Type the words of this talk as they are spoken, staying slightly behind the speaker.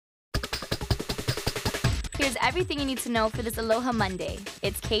Here's everything you need to know for this Aloha Monday.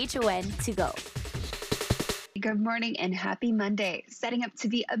 It's KHON to go. Good morning and happy Monday. Setting up to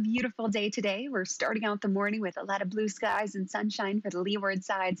be a beautiful day today. We're starting out the morning with a lot of blue skies and sunshine for the leeward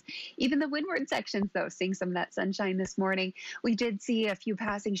sides. Even the windward sections, though, seeing some of that sunshine this morning. We did see a few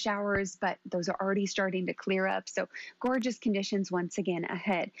passing showers, but those are already starting to clear up. So gorgeous conditions once again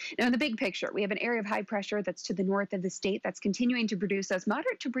ahead. Now, in the big picture, we have an area of high pressure that's to the north of the state that's continuing to produce those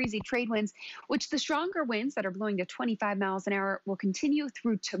moderate to breezy trade winds, which the stronger winds that are blowing to 25 miles an hour will continue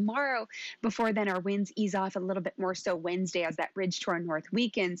through tomorrow. Before then, our winds ease off a little bit more so Wednesday as that ridge to our north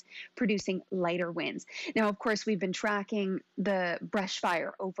weakens, producing lighter winds. Now, of course, we've been tracking the brush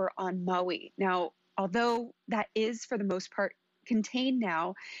fire over on Maui. Now, although that is for the most part contained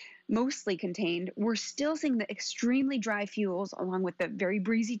now, mostly contained, we're still seeing the extremely dry fuels along with the very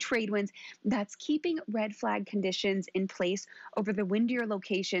breezy trade winds that's keeping red flag conditions in place over the windier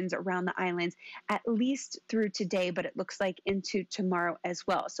locations around the islands, at least through today, but it looks like into tomorrow as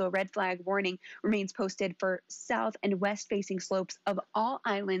well. So a red flag warning remains posted for south and west facing slopes of all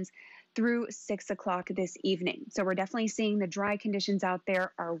islands through 6 o'clock this evening. So we're definitely seeing the dry conditions out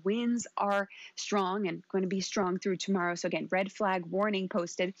there. Our winds are strong and going to be strong through tomorrow. So again, red flag warning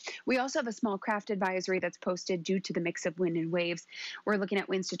posted. We also have a small craft advisory that's posted due to the mix of wind and waves. We're looking at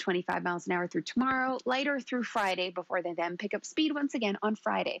winds to 25 miles an hour through tomorrow, lighter through Friday before they then pick up speed once again on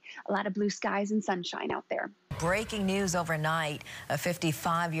Friday. A lot of blue skies and sunshine out there. Breaking news overnight. A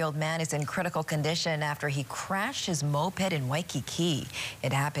 55-year-old man is in critical condition after he crashed his moped in Waikiki.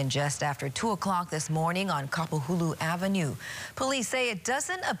 It happened just after 2 o'clock this morning on Kapuhulu Avenue. Police say it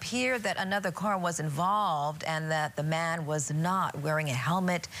doesn't appear that another car was involved and that the man was not wearing a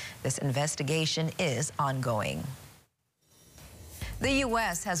helmet. This investigation is ongoing. The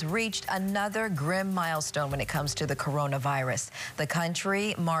U.S. has reached another grim milestone when it comes to the coronavirus. The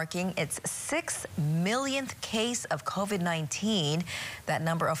country marking its 6 millionth case of COVID-19. That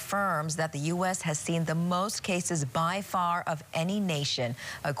number affirms that the U.S. has seen the most cases by far of any nation,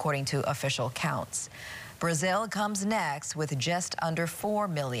 according to official counts. Brazil comes next with just under 4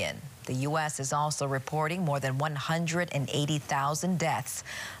 million. The U.S. is also reporting more than 180,000 deaths.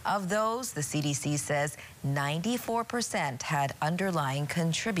 Of those, the CDC says 94% had underlying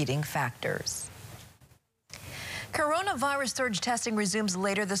contributing factors. Coronavirus surge testing resumes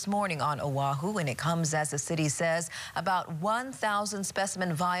later this morning on Oahu, and it comes as the city says about 1,000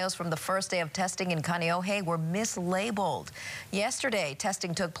 specimen vials from the first day of testing in Kaneohe were mislabeled. Yesterday,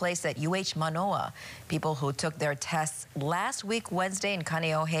 testing took place at UH Manoa. People who took their tests last week Wednesday in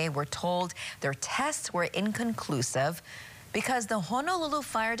Kaneohe were told their tests were inconclusive because the Honolulu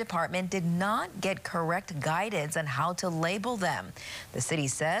Fire Department did not get correct guidance on how to label them. The city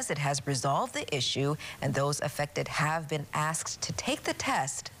says it has resolved the issue and those affected have been asked to take the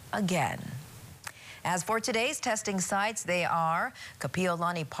test again. As for today's testing sites, they are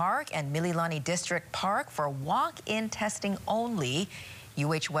Kapiolani Park and Mililani District Park for walk-in testing only.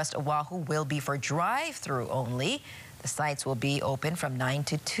 UH West Oahu will be for drive-through only. The sites will be open from 9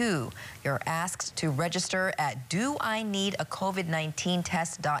 to 2. You're asked to register at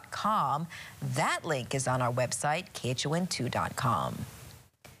doineedacovid19test.com. That link is on our website, khon2.com.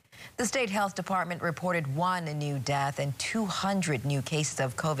 The State Health Department reported 1 new death and 200 new cases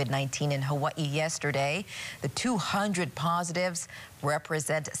of COVID-19 in Hawaii yesterday. The 200 positives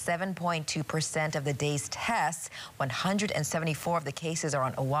represent 7.2% of the day's tests. 174 of the cases are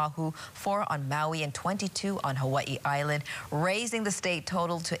on Oahu, 4 on Maui, and 22 on Hawaii Island, raising the state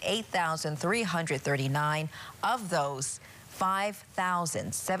total to 8,339. Of those,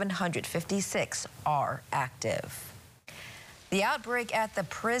 5,756 are active. The outbreak at the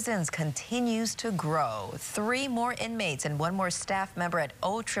prisons continues to grow. 3 more inmates and 1 more staff member at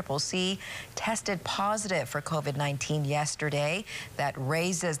OCCC tested positive for COVID-19 yesterday. That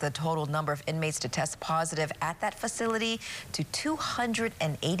raises the total number of inmates to test positive at that facility to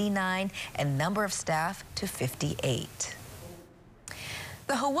 289 and number of staff to 58.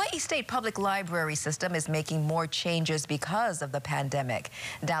 The Hawaii State Public Library system is making more changes because of the pandemic.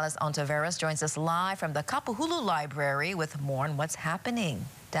 Dallas Ontiveros joins us live from the Kapuhulu Library with more on what's happening.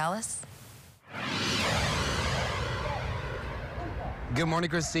 Dallas? Good morning,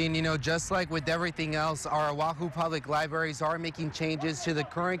 Christine. You know, just like with everything else, our Oahu public libraries are making changes to the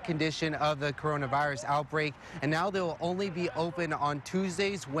current condition of the coronavirus outbreak, and now they will only be open on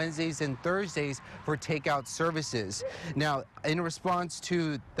Tuesdays, Wednesdays, and Thursdays for takeout services. Now, in response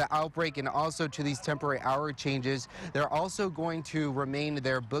to the outbreak and also to these temporary hour changes, they're also going to remain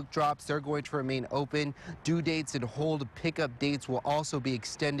their book drops. They're going to remain open. Due dates and hold pickup dates will also be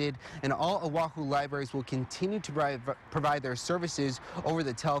extended, and all Oahu libraries will continue to provide their services over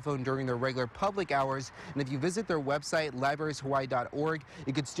the telephone during their regular public hours. And if you visit their website, librarieshawaii.org,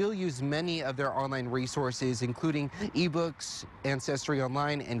 you could still use many of their online resources, including ebooks, Ancestry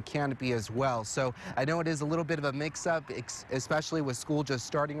Online, and Canopy as well. So I know it is a little bit of a mix-up, especially with school just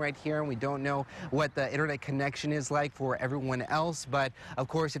starting right here, and we don't know what the internet connection is like for everyone else. But of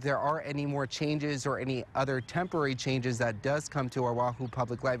course, if there are any more changes or any other temporary changes that does come to our Oahu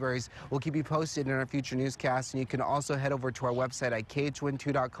Public Libraries, we'll keep you posted in our future newscasts. And you can also head over to our website at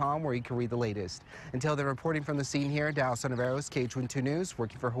KHON2.com where you can read the latest. Until then, reporting from the scene here, Dallas Ontiveros, KHON2 News,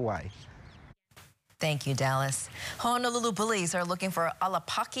 working for Hawaii. Thank you, Dallas. Honolulu police are looking for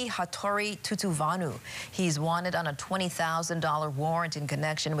Alapaki Hattori Tutuvanu. He's wanted on a $20,000 warrant in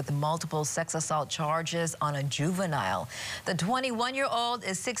connection with multiple sex assault charges on a juvenile. The 21-year-old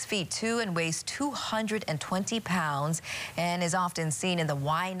is 6'2" and weighs 220 pounds and is often seen in the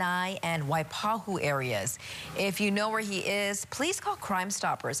Waianae and Waipahu areas. If you know where he is, please call Crime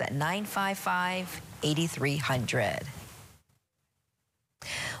Stoppers at 955-8300.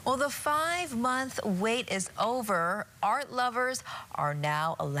 Well, the 5-month wait is over. Art lovers are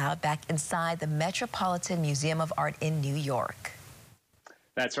now allowed back inside the Metropolitan Museum of Art in New York.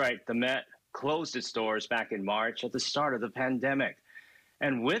 That's right. The Met closed its doors back in March at the start of the pandemic.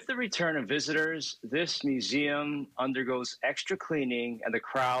 And with the return of visitors, this museum undergoes extra cleaning and the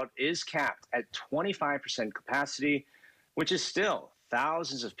crowd is capped at 25% capacity, which is still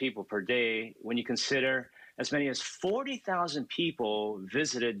thousands of people per day when you consider as many as 40,000 people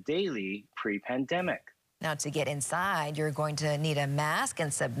visited daily pre-pandemic. Now, to get inside, you're going to need a mask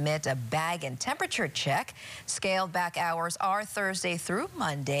and submit a bag and temperature check. Scaled back hours are Thursday through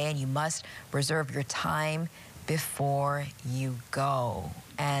Monday, and you must reserve your time before you go.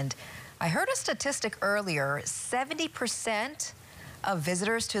 And I heard a statistic earlier, 70% of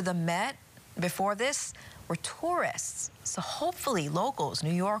visitors to the Met before this were tourists. So hopefully locals,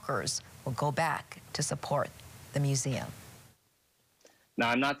 New Yorkers, will go back to support the museum. Now,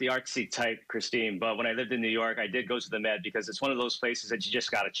 I'm not the artsy type, Christine, but when I lived in New York, I did go to the Met because it's one of those places that you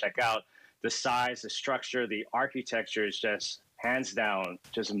just got to check out. The size, the structure, the architecture is just hands down,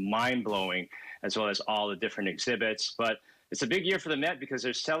 just mind-blowing, as well as all the different exhibits. But it's a big year for the Met because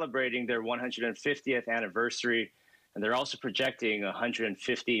they're celebrating their 150th anniversary, and they're also projecting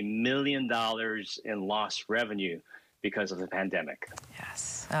 $150 million in lost revenue because of the pandemic.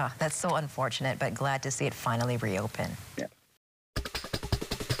 Yes. Oh, that's so unfortunate, but glad to see it finally reopen. Yeah.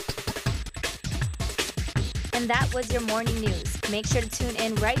 And that was your morning news. Make sure to tune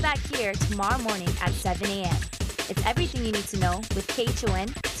in right back here tomorrow morning at 7 a.m. It's everything you need to know with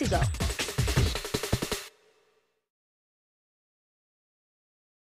KHON to go.